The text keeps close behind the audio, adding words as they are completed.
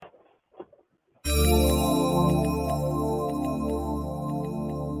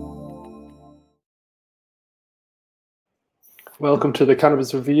Welcome to the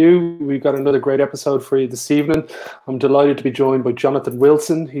Cannabis Review. We've got another great episode for you this evening. I'm delighted to be joined by Jonathan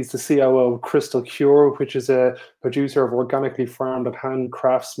Wilson. He's the COO of Crystal Cure, which is a producer of organically farmed and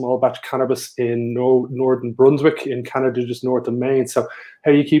handcraft small batch cannabis in northern Brunswick in Canada, just north of Maine. So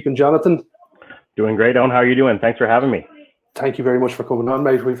how are you keeping, Jonathan? Doing great, Owen. How are you doing? Thanks for having me. Thank you very much for coming on,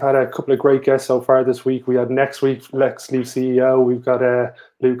 mate. We've had a couple of great guests so far this week. We had next week Lex Leaf CEO. We've got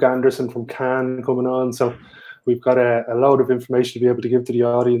Luke Anderson from Cannes coming on. So we've got a load of information to be able to give to the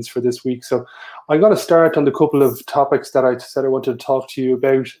audience for this week. So I'm going to start on the couple of topics that I said I wanted to talk to you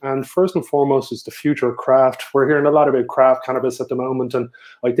about. And first and foremost is the future of craft. We're hearing a lot about craft cannabis at the moment. And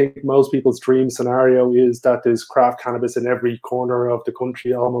I think most people's dream scenario is that there's craft cannabis in every corner of the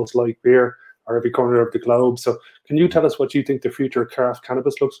country, almost like beer, or every corner of the globe. So can you tell us what you think the future of craft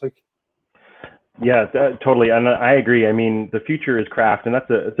cannabis looks like? Yeah, totally. And I agree. I mean, the future is craft, and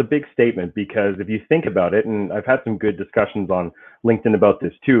it's a big statement, because if you think about it, and I've had some good discussions on LinkedIn about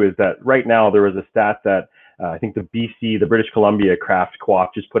this too, is that right now there was a stat that I think the British Columbia Craft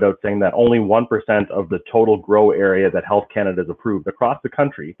Co-op just put out, saying that only 1% of the total grow area that Health Canada has approved across the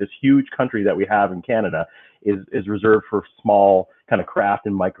country, this huge country that we have in Canada, is reserved for small kind of craft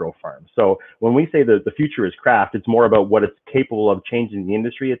and micro farms. So when we say that the future is craft, it's more about what it's capable of changing the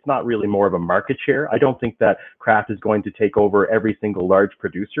industry. It's not really more of a market share. I don't think that craft is going to take over every single large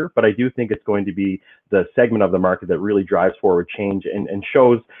producer, but I do think it's going to be the segment of the market that really drives forward change and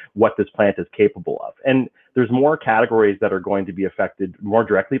shows what this plant is capable of. And there's more categories that are going to be affected more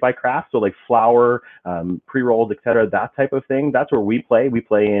directly by craft. So like flower, pre-rolls, et cetera, that type of thing. That's where we play. We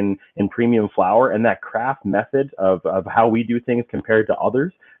play in premium flower, and that craft method of how we do things compared to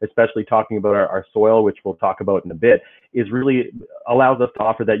others, especially talking about our soil, which we'll talk about in a bit, is really allows us to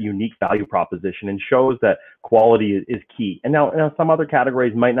offer that unique value proposition and shows that quality is key. And now some other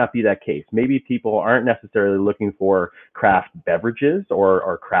categories might not be that case. Maybe people aren't necessarily looking for craft beverages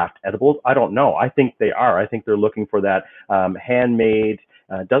or craft edibles. I don't know. I think they are. I think they're looking for that handmade.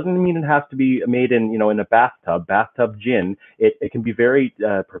 Doesn't mean it has to be made in a bathtub gin. It can be very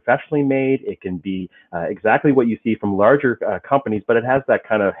professionally made. It can be exactly what you see from larger companies, but it has that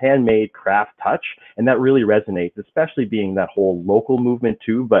kind of handmade craft touch, and that really resonates, especially being that whole local movement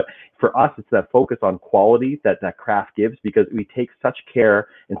too. But for us, it's that focus on quality that craft gives, because we take such care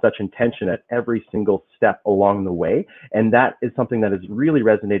and such intention at every single step along the way. And that is something that is really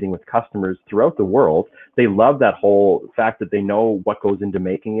resonating with customers throughout the world. They love that whole fact that they know what goes into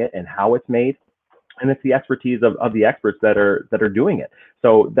making it and how it's made. And it's the expertise of the experts that are doing it.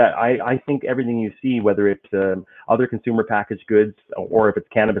 So that I think everything you see, whether it's other consumer packaged goods or if it's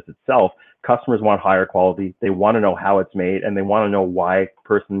cannabis itself, customers want higher quality. They want to know how it's made, and they want to know why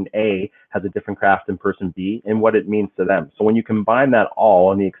person A has a different craft than person B and what it means to them. So when you combine that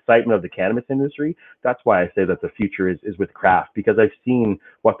all and the excitement of the cannabis industry, that's why I say that the future is with craft, because I've seen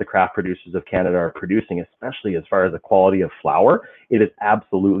what the craft producers of Canada are producing, especially as far as the quality of flower. It is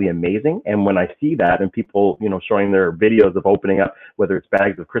absolutely amazing. And when I see that, and people, showing their videos of opening up, whether it's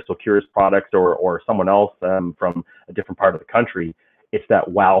bags of Crystal Cure's products or someone else from a different part of the country, it's that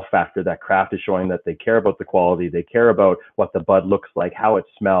wow factor that craft is showing that they care about the quality, they care about what the bud looks like, how it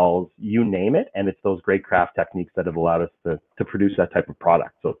smells, you name it. And it's those great craft techniques that have allowed us to produce that type of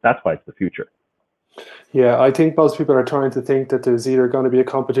product. So that's why it's the future. Yeah, I think most people are trying to think that there's either going to be a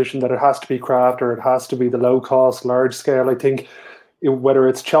competition that it has to be craft or it has to be the low cost, large scale. I think whether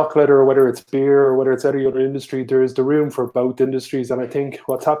it's chocolate or whether it's beer or whether it's any other industry, there is the room for both industries. And I think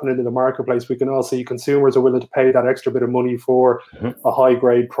what's happening in the marketplace, we can all see consumers are willing to pay that extra bit of money for a high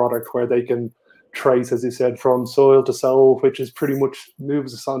grade product where they can trace, as you said, from soil to soul, which is pretty much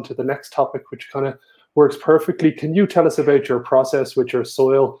moves us on to the next topic, which kind of works perfectly. Can you tell us about your process with your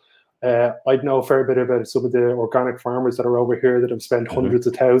soil? I know a fair bit about some of the organic farmers that are over here that have spent hundreds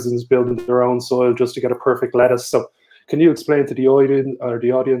of thousands building their own soil just to get a perfect lettuce. So can you explain to the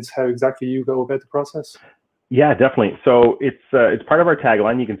audience how exactly you go about the process? Yeah, definitely. So it's part of our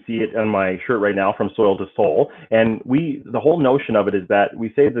tagline. You can see it on my shirt right now, from soil to soul. And the whole notion of it is that we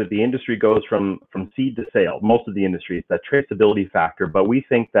say that the industry goes from seed to sale. Most of the industry, it's that traceability factor, but we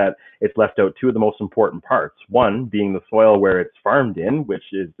think that it's left out two of the most important parts. One being the soil where it's farmed in, which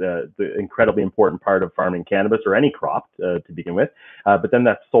is the incredibly important part of farming cannabis or any crop to begin with. But then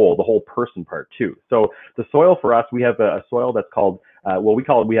that soul, the whole person part too. So the soil for us, we have a soil that's called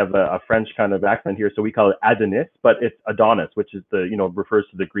we have a French kind of accent here, so we call it Adonis, but it's Adonis, which is refers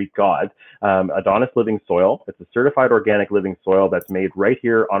to the Greek god. Adonis living soil. It's a certified organic living soil that's made right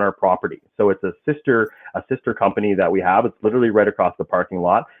here on our property. So it's a sister company that we have. It's literally right across the parking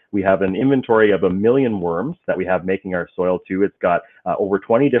lot. We have an inventory of 1 million worms that we have making our soil too. It's got over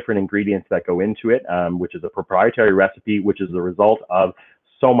 20 different ingredients that go into it, which is a proprietary recipe, which is the result of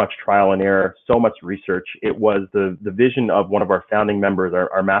so much trial and error, so much research. It was the vision of one of our founding members,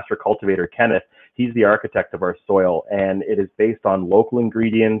 our master cultivator, Kenneth. He's the architect of our soil, and it is based on local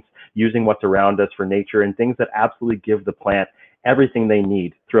ingredients, using what's around us for nature and things that absolutely give the plant everything they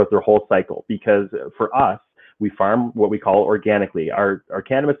need throughout their whole cycle. Because for us, we farm what we call organically. Our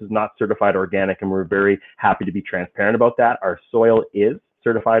cannabis is not certified organic, and we're very happy to be transparent about that. Our soil is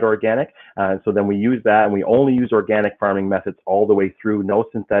certified organic. So then we use that, and we only use organic farming methods all the way through, no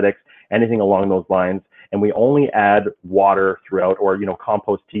synthetics, anything along those lines. And we only add water throughout, or,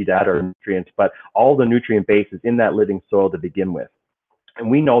 compost tea to add our nutrients, but all the nutrient base is in that living soil to begin with. And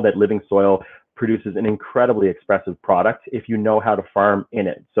we know that living soil produces an incredibly expressive product if you know how to farm in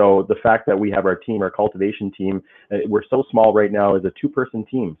it. So the fact that we have our team, our cultivation team, we're so small right now, is a 2-person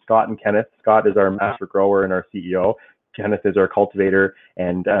team, Scott and Kenneth. Scott is our master grower and our CEO. Kenneth is our cultivator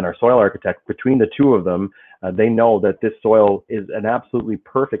and our soil architect. Between the two of them, they know that this soil is an absolutely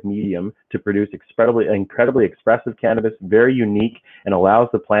perfect medium to produce incredibly expressive cannabis, very unique, and allows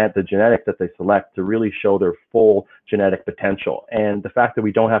the plant, the genetics that they select, to really show their full genetic potential. And the fact that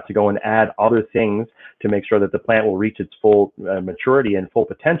we don't have to go and add other things to make sure that the plant will reach its full maturity and full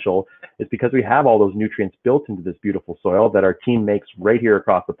potential is because we have all those nutrients built into this beautiful soil that our team makes right here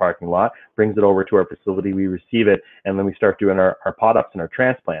across the parking lot, brings it over to our facility, we receive it, and then we start doing our pot ups and our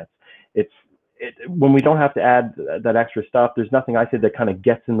transplants. When we don't have to add that extra stuff, there's nothing I say that kind of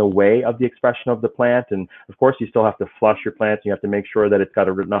gets in the way of the expression of the plant. And of course, you still have to flush your plants. You have to make sure that it's got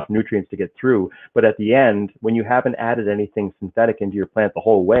enough nutrients to get through. But at the end, when you haven't added anything synthetic into your plant the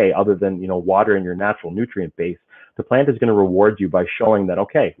whole way, other than water and your natural nutrient base, the plant is going to reward you by showing that,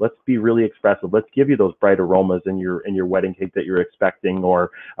 okay, let's be really expressive. Let's give you those bright aromas in your wedding cake that you're expecting,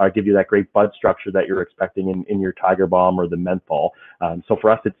 or give you that great bud structure that you're expecting in your Tiger Balm or the menthol. So for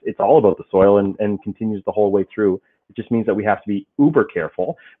us, it's all about the soil and continues the whole way through. It just means that we have to be uber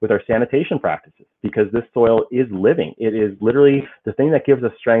careful with our sanitation practices, because this soil is living. It is literally the thing that gives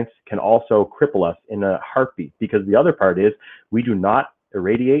us strength can also cripple us in a heartbeat, because the other part is we do not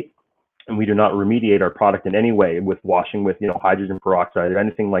irradiate and we do not remediate our product in any way with washing with hydrogen peroxide or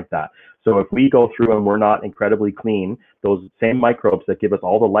anything like that. So if we go through and we're not incredibly clean, those same microbes that give us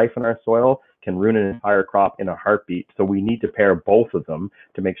all the life in our soil can ruin an entire crop in a heartbeat. So we need to pair both of them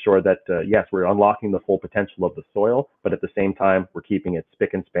to make sure that yes, we're unlocking the full potential of the soil, but at the same time we're keeping it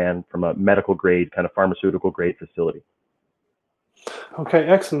spick and span from a medical grade, kind of pharmaceutical grade facility. Okay,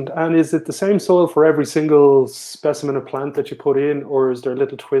 excellent. And is it the same soil for every single specimen of plant that you put in, or is there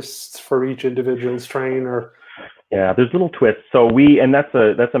little twists for each individual strain? Or yeah, there's little twists. So and that's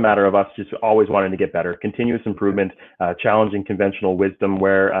a matter of us just always wanting to get better, continuous improvement, challenging conventional wisdom,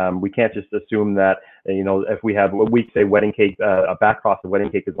 where we can't just assume that if we have what we say wedding cake, a back cross of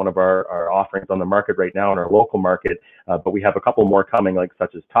wedding cake is one of our offerings on the market right now in our local market, but we have a couple more coming, like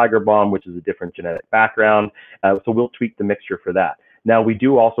such as Tiger Balm, which is a different genetic background. So we'll tweak the mixture for that. Now, we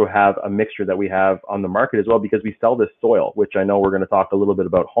do also have a mixture that we have on the market as well, because we sell this soil, which I know we're going to talk a little bit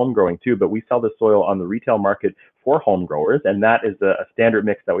about home growing too, but we sell this soil on the retail market for home growers, and that is a standard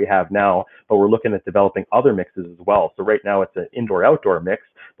mix that we have now, but we're looking at developing other mixes as well. So right now it's an indoor-outdoor mix,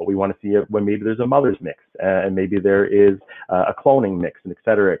 but we want to see it when maybe there's a mother's mix, and maybe there is a cloning mix, and et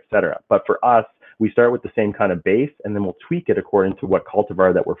cetera, et cetera. But for us, we start with the same kind of base, and then we'll tweak it according to what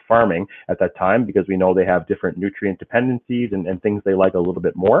cultivar that we're farming at that time, because we know they have different nutrient dependencies and things they like a little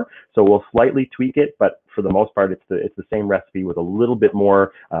bit more. So we'll slightly tweak it, but for the most part, it's the same recipe with a little bit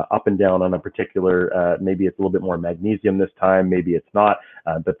more up and down on a particular, maybe it's a little bit more magnesium this time, maybe it's not,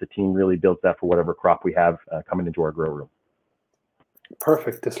 but the team really builds that for whatever crop we have coming into our grow room.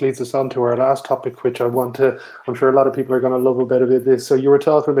 Perfect. This leads us on to our last topic, which I'm sure a lot of people are going to love a bit of this. So you were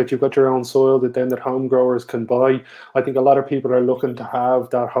talking about you've got your own soil that home growers can buy. I think a lot of people are looking to have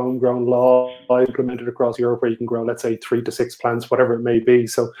that homegrown law implemented across Europe, where you can grow, let's say, 3 to 6 plants, whatever it may be.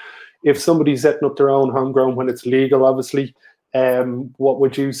 So if somebody's setting up their own homegrown when it's legal, obviously, what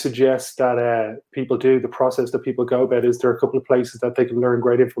would you suggest that people do, the process that people go about? Is there a couple of places that they can learn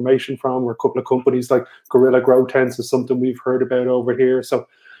great information from, or a couple of companies like Gorilla Grow Tents is something we've heard about over here? So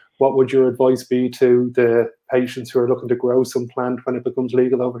what would your advice be to the patients who are looking to grow some plant when it becomes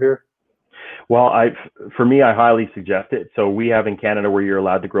legal over here? Well, for me, I highly suggest it. So we have in Canada where you're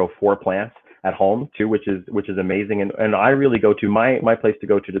allowed to grow 4 plants at home too, which is amazing. And I really go to my place to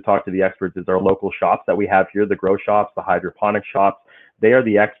go to talk to the experts is our local shops that we have here, the grow shops, the hydroponic shops. They are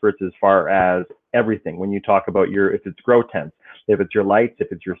the experts as far as everything. When you talk about if it's grow tents, if it's your lights,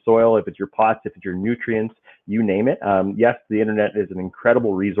 if it's your soil, if it's your pots, if it's your nutrients, you name it. Yes, the internet is an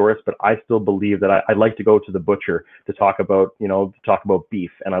incredible resource, but I still believe that I'd like to go to the butcher to talk about,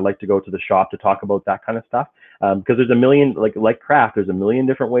 beef, and I like to go to the shop to talk about that kind of stuff. Because there's a million, like craft, there's a million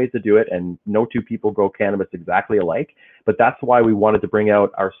different ways to do it, and no two people grow cannabis exactly alike. But that's why we wanted to bring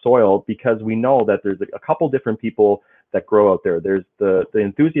out our soil, because we know that there's a couple different people that grow out there. There's the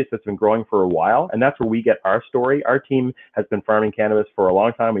enthusiast that's been growing for a while, and that's where we get our story. Our team has been farming cannabis for a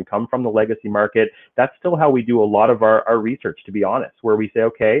long time. We come from the legacy market. That's still how we do a lot of our research, to be honest, where we say,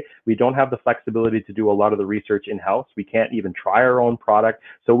 okay, we don't have the flexibility to do a lot of the research in-house. We can't even try our own product.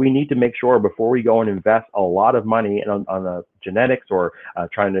 So we need to make sure before we go and invest a lot of money on a genetics or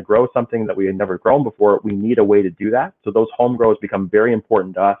trying to grow something that we had never grown before, we need a way to do that. So those home grows become very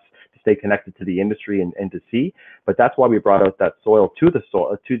important to us, stay connected to the industry and to see. But that's why we brought out that soil to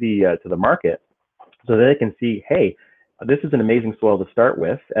the market, so that they can see, hey, this is an amazing soil to start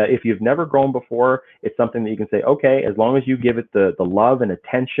with. If you've never grown before, it's something that you can say, okay, as long as you give it the love and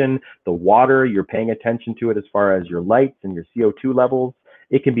attention, the water, you're paying attention to it as far as your lights and your CO2 levels,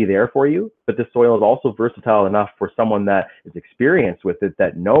 it can be there for you. But the soil is also versatile enough for someone that is experienced with it,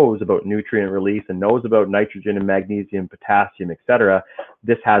 that knows about nutrient release and knows about nitrogen and magnesium, potassium, etc.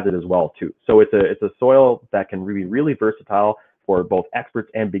 This has it as well too. So it's a soil that can be really versatile for both experts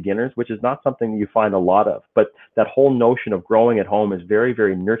and beginners, which is not something you find a lot of. But that whole notion of growing at home is very,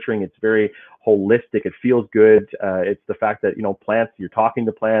 very nurturing. It's very holistic. It feels good. It's the fact that, plants, you're talking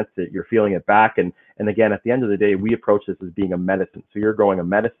to plants, that you're feeling it back. And again, at the end of the day, we approach this as being a medicine. So you're growing a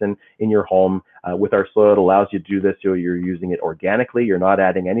medicine in your home. With our soil, it allows you to do this. So you're using it organically. You're not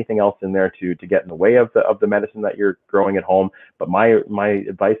adding anything else in there to get in the way of the medicine that you're growing at home. But my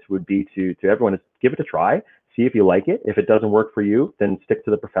advice would be to everyone is give it a try. See if you like it. If it doesn't work for you, then stick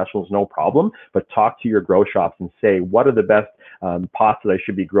to the professionals, no problem. But talk to your grow shops and say, what are the best pots that I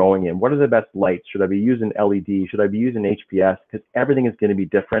should be growing in? What are the best lights? Should I be using LED? Should I be using HPS? Because everything is going to be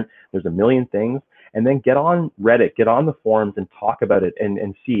different. There's a million things. And then get on Reddit, get on the forums and talk about it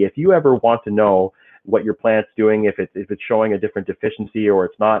and see. If you ever want to know what your plant's doing, if it's showing a different deficiency or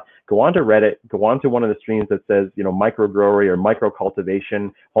it's not, go onto Reddit, go onto one of the streams that says, micro growery or micro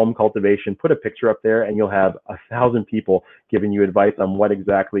cultivation, home cultivation, put a picture up there and you'll have 1,000 people giving you advice on what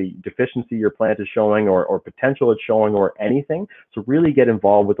exactly deficiency your plant is showing or potential it's showing or anything. So really get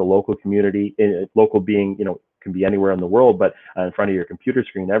involved with the local community, local being, can be anywhere in the world, but in front of your computer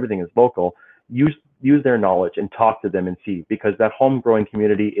screen, everything is local. Use their knowledge and talk to them and see, because that home growing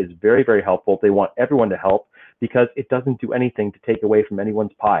community is very, very helpful. They want everyone to help because it doesn't do anything to take away from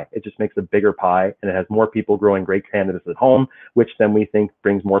anyone's pie. It just makes a bigger pie, and it has more people growing great cannabis at home, which then we think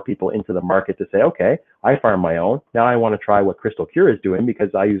brings more people into the market to say, okay, I farm my own. Now I want to try what Crystal Cure is doing because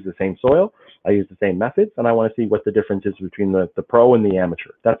I use the same soil, I use the same methods, and I want to see what the difference is between the pro and the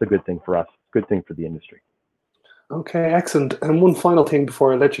amateur. That's a good thing for us, good thing for the industry. Okay, excellent. And one final thing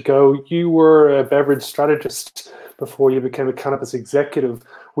before I let you go. You were a beverage strategist before you became a cannabis executive.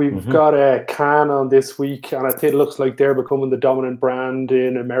 We've got a Can on this week, and I think it looks like they're becoming the dominant brand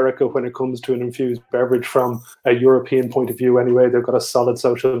in America when it comes to an infused beverage from a European point of view anyway. They've got a solid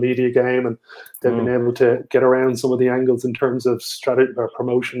social media game, and they've been able to get around some of the angles in terms of strategy or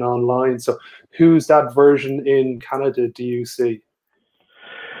promotion online. So who's that version in Canada do you see?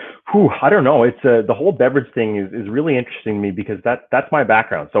 I don't know. It's the whole beverage thing is really interesting to me because that's my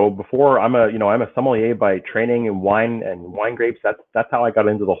background. So before I'm a sommelier by training in wine and wine grapes. That's how I got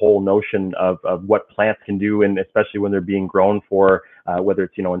into the whole notion of what plants can do, and especially when they're being grown for whether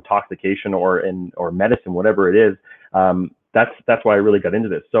it's intoxication or medicine, whatever it is. That's why I really got into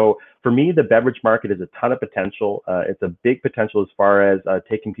this. So for me, the beverage market is a ton of potential. It's a big potential as far as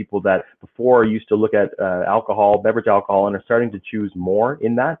taking people that before used to look at beverage alcohol, and are starting to choose more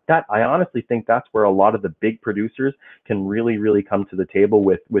in that. I honestly think that's where a lot of the big producers can really, really come to the table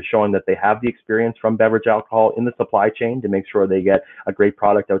with showing that they have the experience from beverage alcohol in the supply chain to make sure they get a great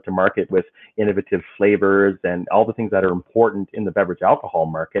product out to market with innovative flavors and all the things that are important in the beverage alcohol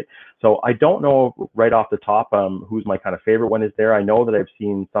market. So I don't know right off the top who's my kind of favorite one is there. I know that I've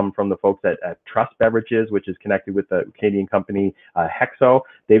seen some from the folks at Trust Beverages, which is connected with the Canadian company Hexo.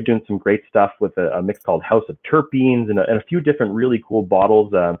 They've done some great stuff with a mix called House of Terpenes and a few different really cool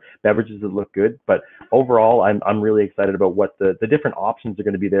bottles, beverages that look good. But overall, I'm really excited about what the different options are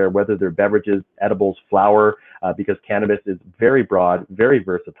going to be there, whether they're beverages, edibles, flower, because cannabis is very broad, very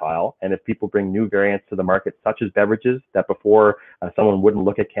versatile. And if people bring new variants to the market, such as beverages, that before someone wouldn't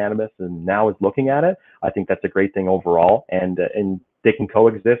look at cannabis and now is looking at it, I think that's a great thing overall. and they can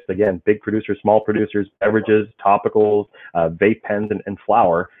coexist. Again, big producers, small producers, beverages, topicals, vape pens, and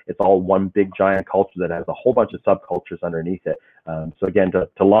flower. It's all one big giant culture that has a whole bunch of subcultures underneath it. So again, to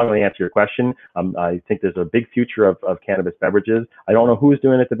longly answer your question, I think there's a big future of cannabis beverages. I don't know who's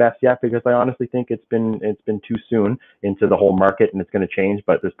doing it the best yet, because I honestly think it's been too soon into the whole market, and it's going to change,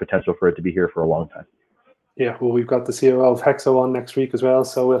 but there's potential for it to be here for a long time. Yeah, well, we've got the COO of Hexo on next week as well,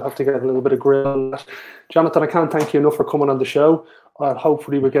 so we'll have to get a little bit of grill on that. Jonathan, I can't thank you enough for coming on the show.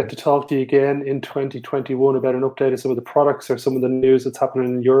 Hopefully we'll get to talk to you again in 2021 about an update of some of the products or some of the news that's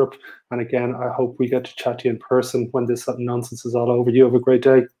happening in Europe. And again, I hope we get to chat to you in person when this nonsense is all over. You have a great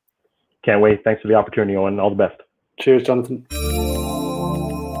day. Can't wait. Thanks for the opportunity, Owen. All the best. Cheers, Jonathan.